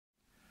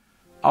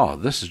Oh,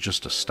 this is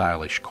just a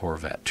stylish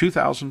Corvette.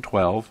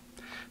 2012.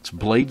 It's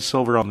blade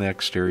silver on the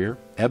exterior,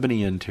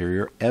 ebony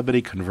interior,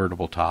 ebony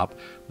convertible top.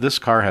 This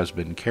car has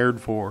been cared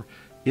for.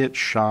 It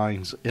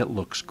shines. It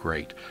looks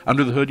great.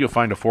 Under the hood, you'll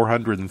find a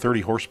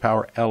 430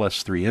 horsepower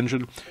LS3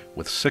 engine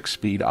with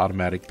 6-speed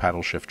automatic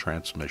paddle shift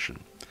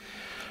transmission.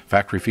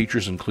 Factory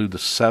features include the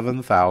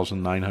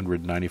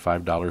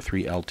 $7,995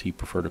 3LT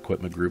Preferred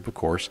Equipment Group, of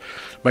course.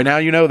 By now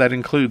you know that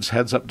includes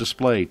heads-up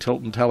display,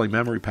 tilt and tele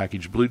memory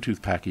package,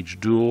 Bluetooth package,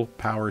 dual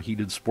power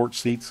heated sports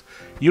seats,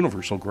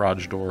 universal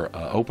garage door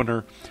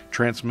opener,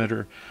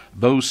 transmitter,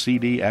 Bose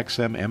CD,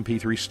 XM,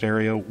 MP3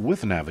 stereo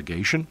with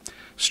navigation,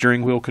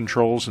 steering wheel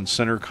controls, and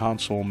center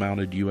console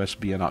mounted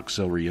USB and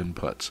auxiliary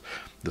inputs.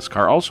 This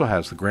car also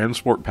has the Grand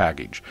Sport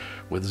package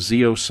with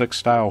Z06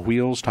 style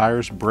wheels,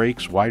 tires,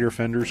 brakes, wider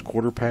fenders,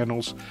 quarter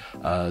panels,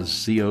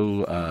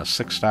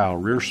 Z06 style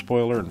rear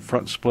spoiler and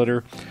front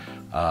splitter,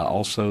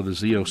 also the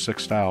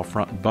Z06 style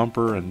front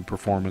bumper and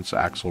performance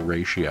axle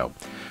ratio.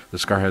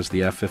 This car has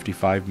the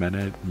F55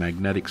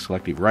 magnetic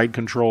selective ride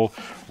control,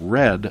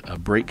 red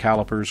brake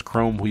calipers,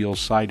 chrome wheels,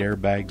 side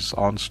airbags,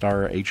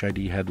 OnStar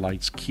HID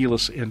headlights,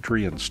 keyless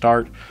entry and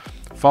start,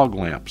 fog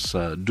lamps,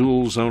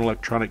 dual zone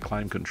electronic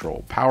climate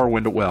control, power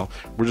window. Well,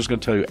 we're just going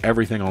to tell you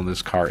everything on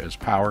this car is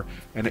power,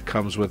 and it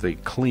comes with a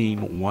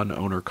clean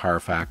one-owner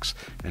Carfax,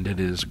 and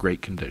it is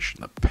great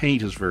condition. The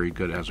paint is very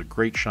good. It has a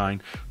great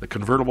shine. The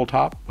convertible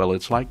top, well,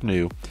 it's like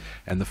new,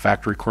 and the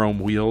factory chrome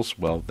wheels,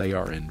 well, they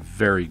are in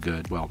very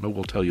good, well, no,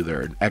 we'll tell you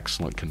they're in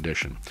excellent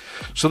condition.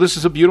 So this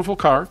is a beautiful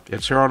car.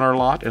 It's here on our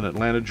lot in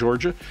Atlanta,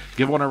 Georgia.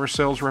 Give one of our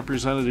sales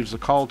representatives a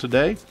call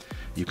today.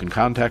 You can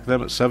contact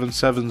them at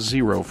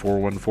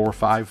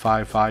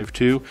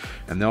 770-414-5552,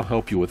 and they'll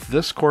help you with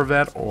this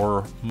Corvette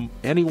or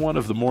any one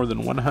of the more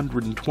than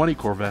 120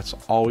 Corvettes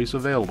always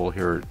available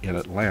here in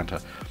Atlanta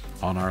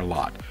on our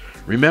lot.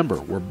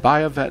 Remember, we're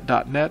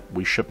Buyavette.net.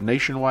 We ship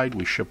nationwide,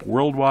 we ship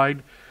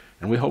worldwide,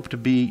 and we hope to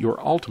be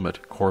your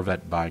ultimate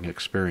Corvette buying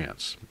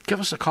experience. Give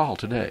us a call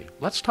today.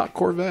 Let's talk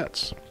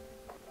Corvettes.